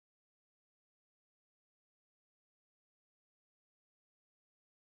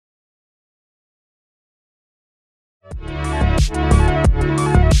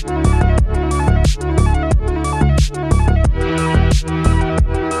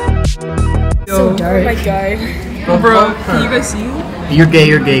dark. Oh my god. Bro, can you guys see you? You're gay,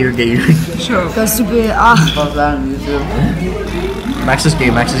 you're gay, you're gay. Sure. That's stupid. Max is gay,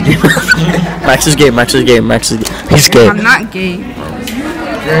 Max is gay. Max is gay, Max is gay, Max is gay. He's gay. I'm not gay.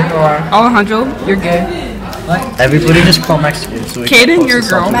 Yeah, you are. Alejandro, you're gay. Everybody just call Max gay. So Kaden, you're a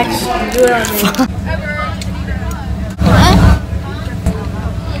girl. Max, do it on me.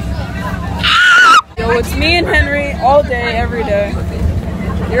 Yo, it's me and Henry all day, every day.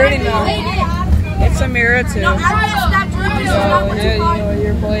 You already know. It's Amira too. So, yeah,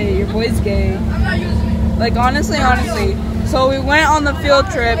 your boy's gay. Like honestly. So we went on the field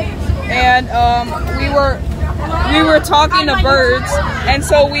trip, and we were talking to birds, and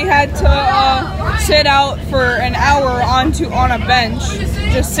so we had to sit out for an hour on a bench,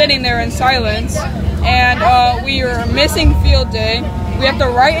 just sitting there in silence. And we were missing field day. We have to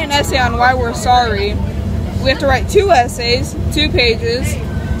write an essay on why we're sorry. We have to write 2 essays, 2 pages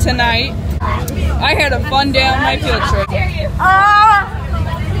tonight. I had a fun day on my field trip.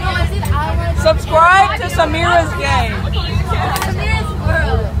 Subscribe to Samira's Gang.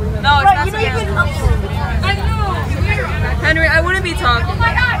 No, it's not Samira's Gang. Henry, I wouldn't be talking. Oh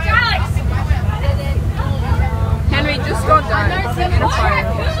my gosh, Alex! Henry, just go die. In a fire.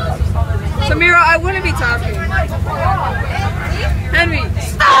 Samira, I wouldn't be talking. Henry,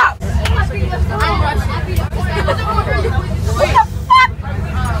 stop!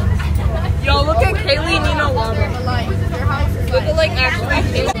 Yo, look at Kaylee Nino Water. Look at like actually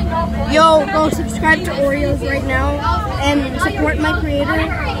Kaylee. Yo, go subscribe to Oreos right now and support my creator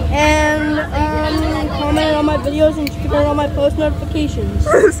and comment on my videos and turn on my post notifications.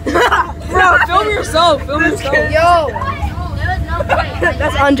 Bro, film yourself. Film yourself. Yo,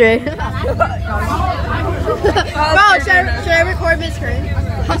 that's Andre. Bro, should I record Miss Curran?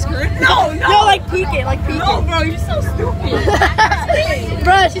 No. No, like peek it. No, bro, you're so stupid.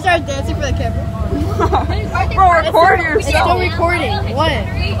 Bro, she started dancing for the camera. Bro, record yourself. It's still recording. What?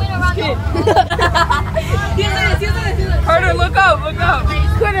 Carter, look up.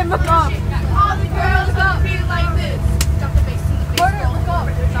 Couldn't look up.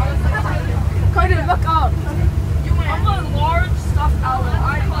 Carter, look up. I'm a large stuffed owl.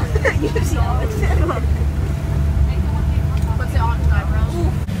 What's it on time, bro?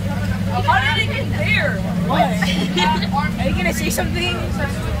 How did it get there? What? Are you gonna say something?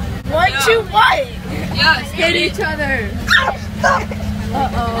 What to what? Yes, Hit each other.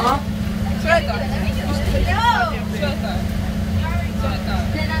 Uh-oh.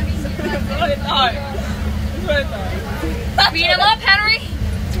 Beat him up, Henry.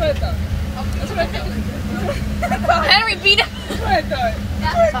 Henry, beat him.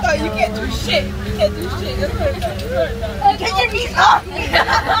 You can't do shit. That's what I thought. Get your knees up.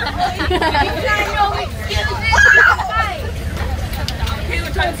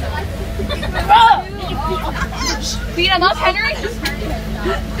 Beat him up, Henry.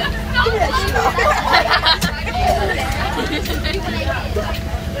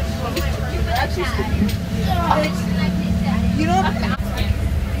 You know what?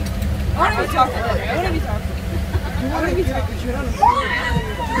 I want to be talking.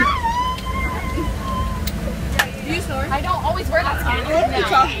 Do you snore? I don't always wear that skin. I want to be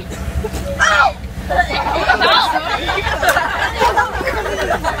talking. I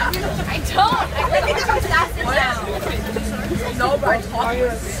don't. I really need to assassin now. No, but I talk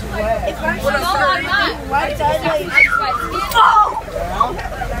with sweat. No, I'm not. I sweat.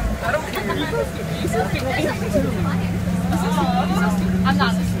 I don't care. I'm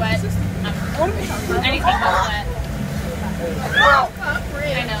not in a sweat. Anything but sweat.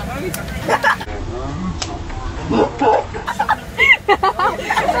 I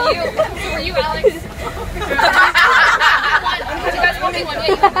know.